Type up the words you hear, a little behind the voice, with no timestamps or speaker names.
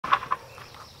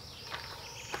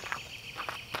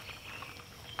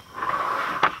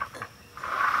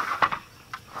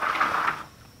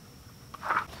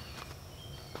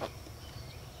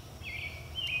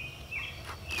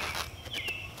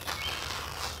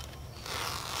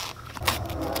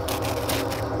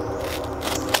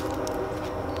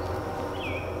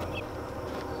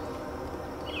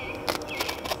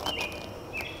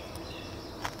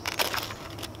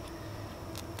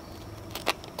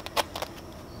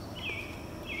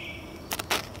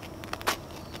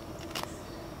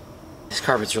These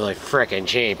carpets are like frickin'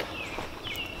 cheap.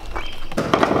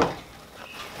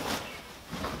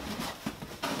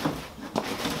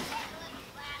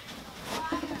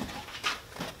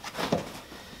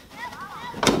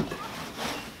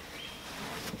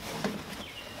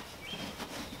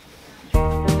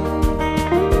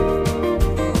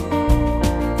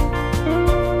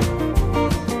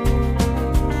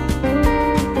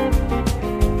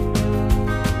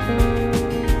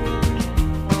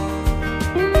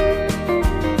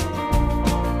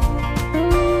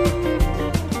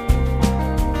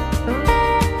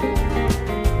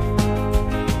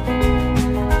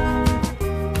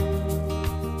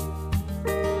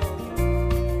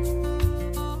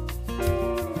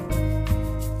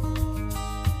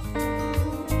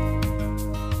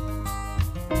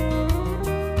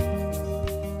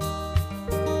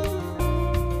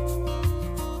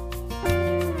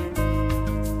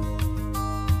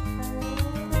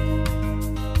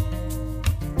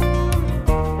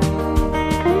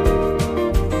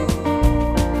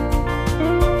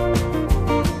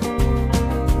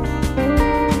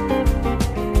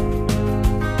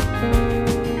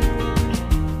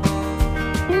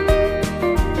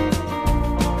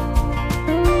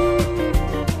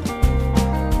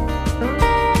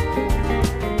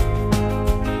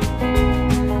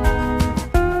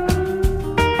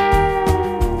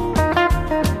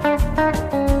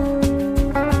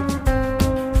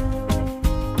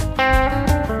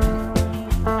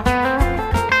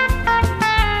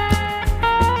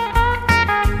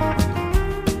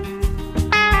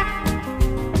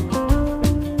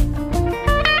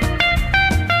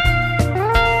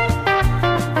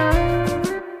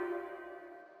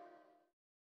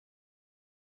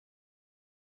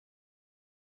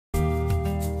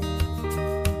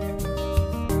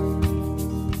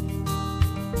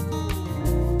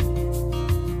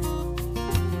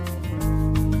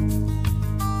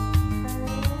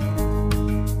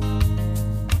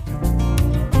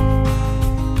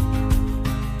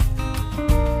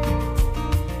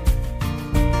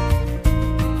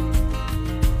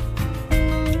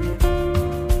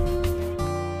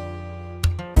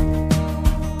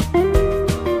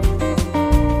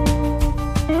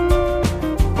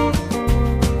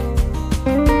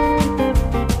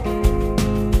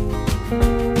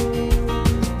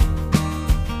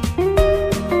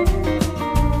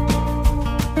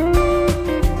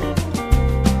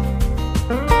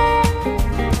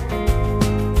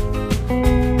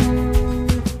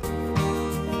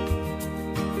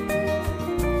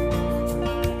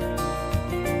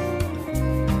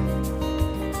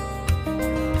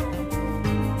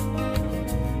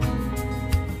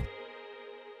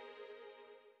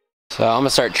 So I'm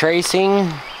gonna start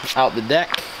tracing out the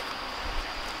deck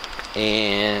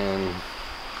and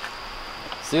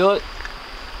seal it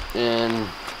and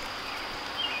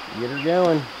get her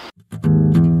going.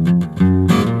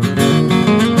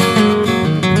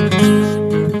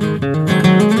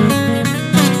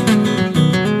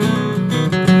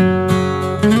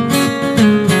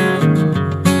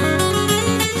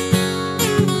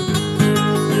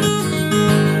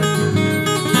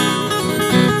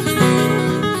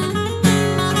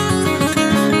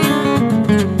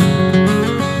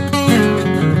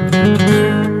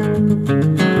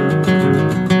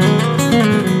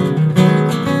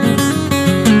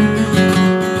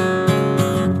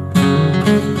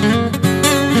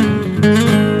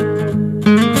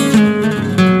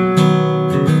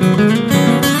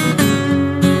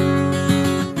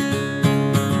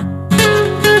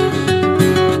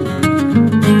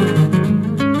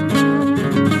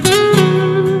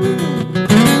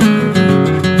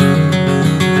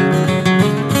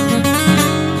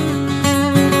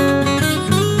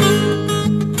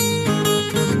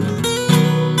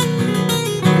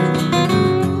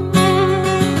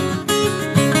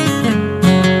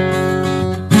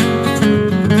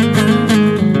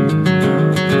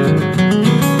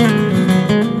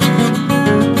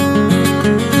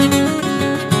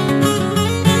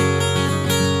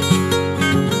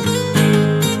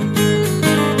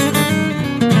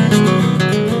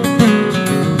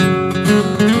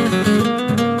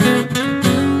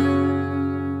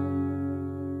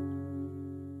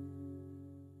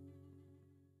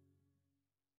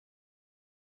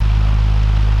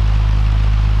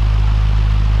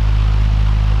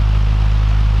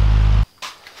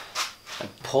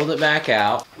 Pulled it back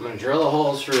out. I'm gonna drill the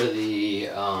holes for the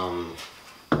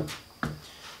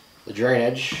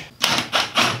drainage.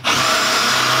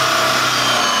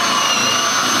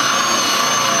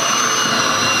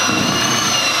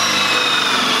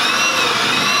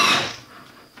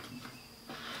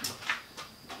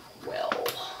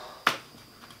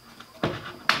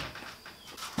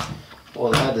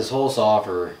 Well, I've had this hole saw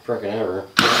for frickin' ever.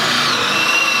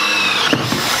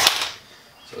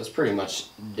 So it's pretty much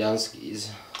done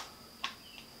skis.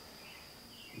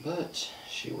 But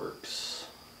she works.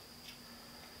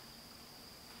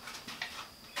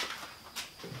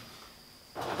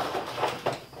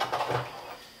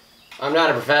 I'm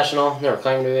not a professional, never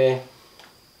claimed to be.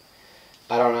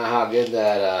 I don't know how good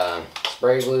that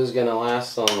spray glue is gonna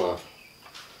last on the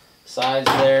sides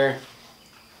there.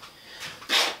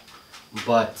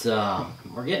 But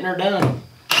we're getting her done.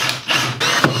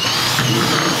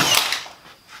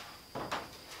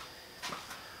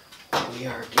 We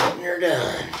are getting her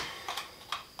done.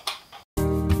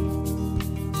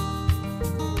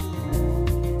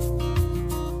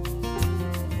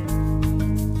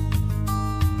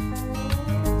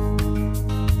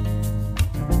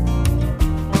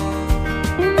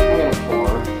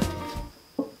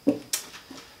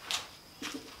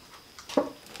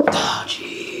 Oh,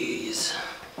 jeez.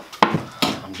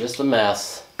 I'm just a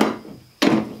mess.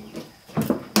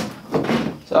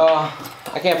 So,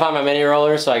 I can't find my mini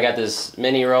roller, so I got this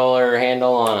mini roller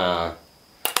handle on a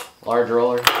large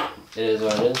roller. It is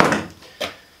what it is.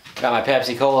 Got my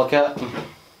Pepsi Cola cup.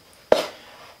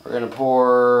 We're gonna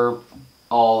pour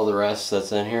all the rest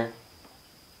that's in here.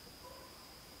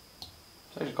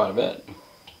 It's actually quite a bit.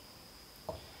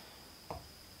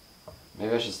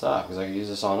 Maybe I should stop because I could use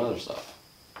this on other stuff.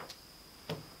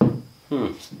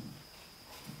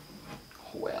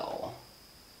 Well.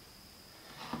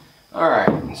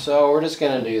 Alright, so we're just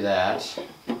gonna do that.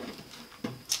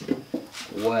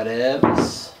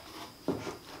 Whatevs.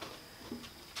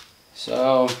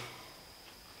 So,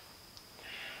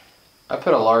 I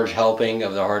put a large helping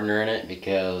of the hardener in it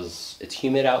because it's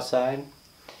humid outside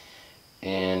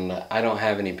and I don't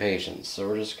have any patience. So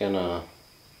we're just gonna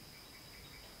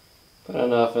put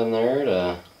enough in there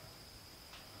to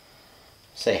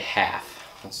say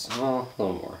half. That's well, a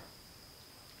little more.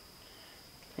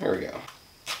 There we go.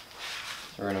 So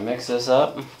we're gonna mix this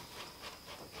up.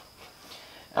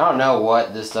 I don't know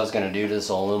what this stuff's gonna do to this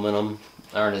aluminum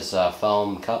or this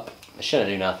foam cup. It shouldn't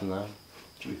do nothing though.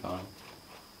 Should be fine.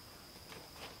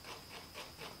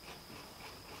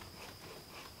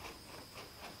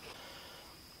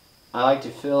 I like to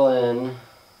fill in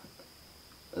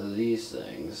these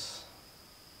things.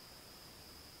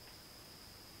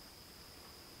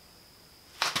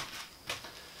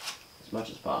 As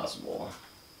much as possible.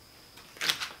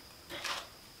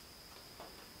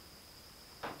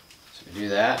 So we do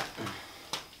that.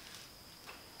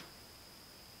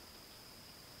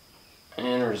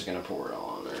 And we're just going to pour it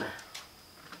all on there.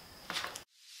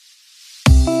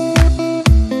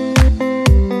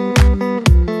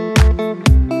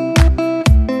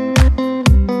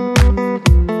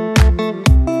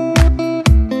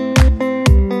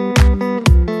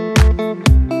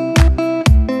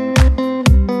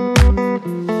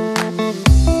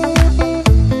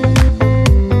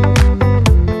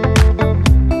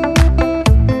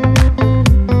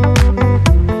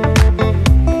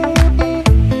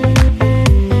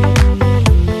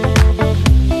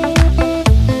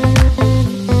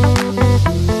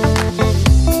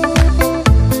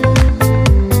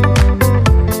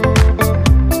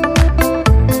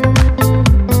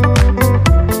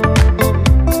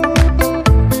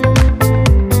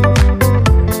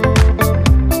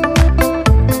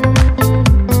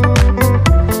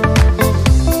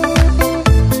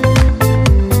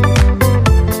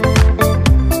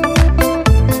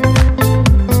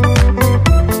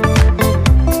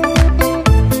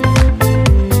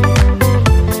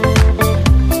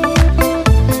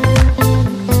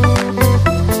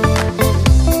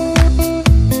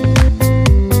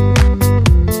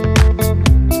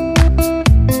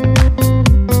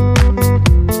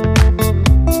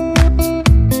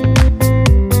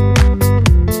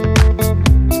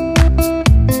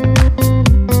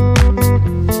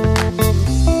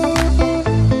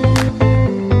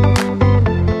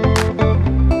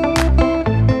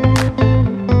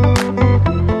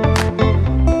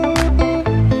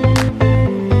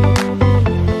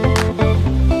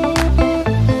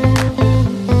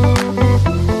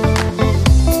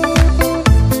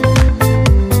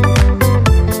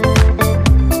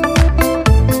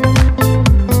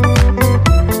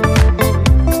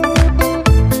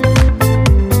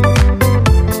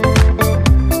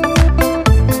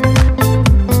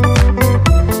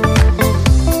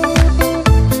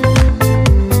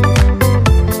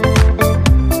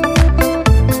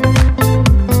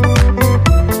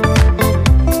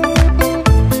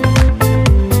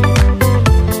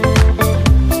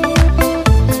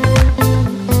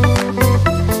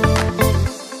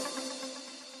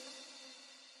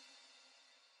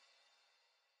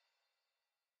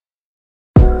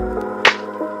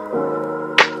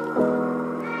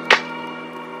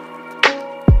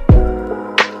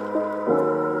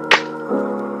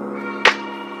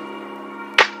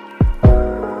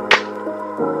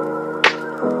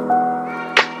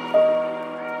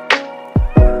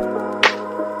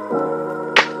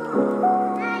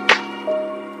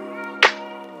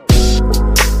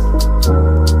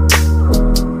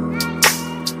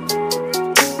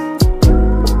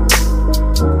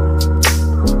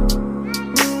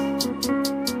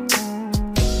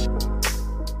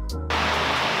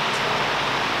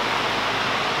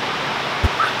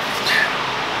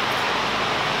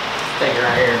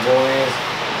 gray-haired boy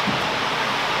is.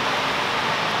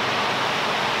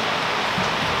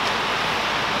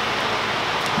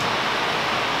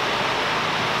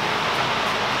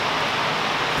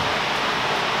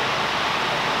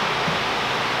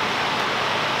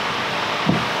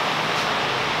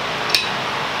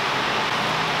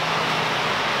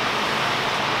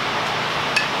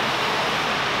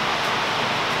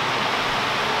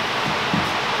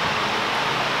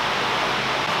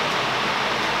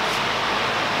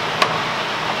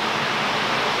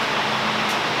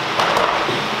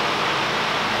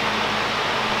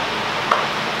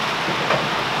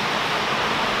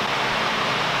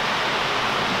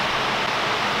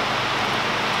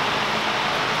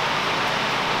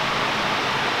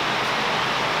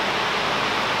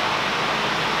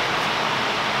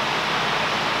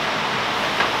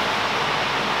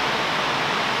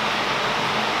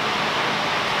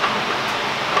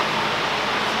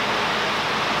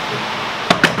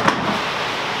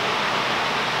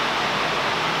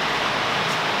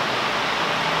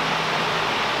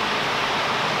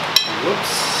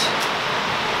 Whoops.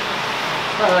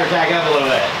 I better jack up a little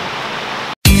bit.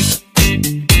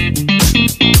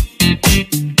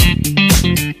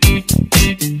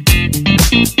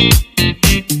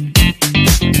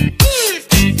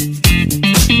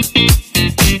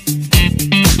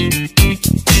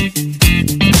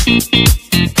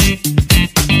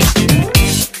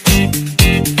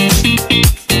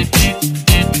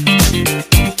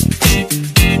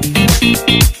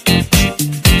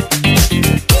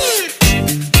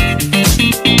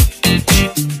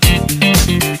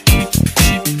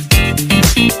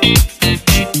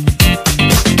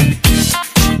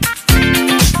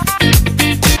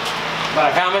 But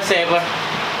I found my stapler,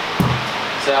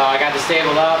 so I got this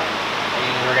stapled up,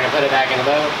 and we're going to put it back in the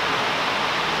boat.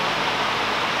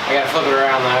 I got to flip it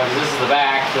around though, because this is the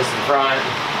back, this is the front.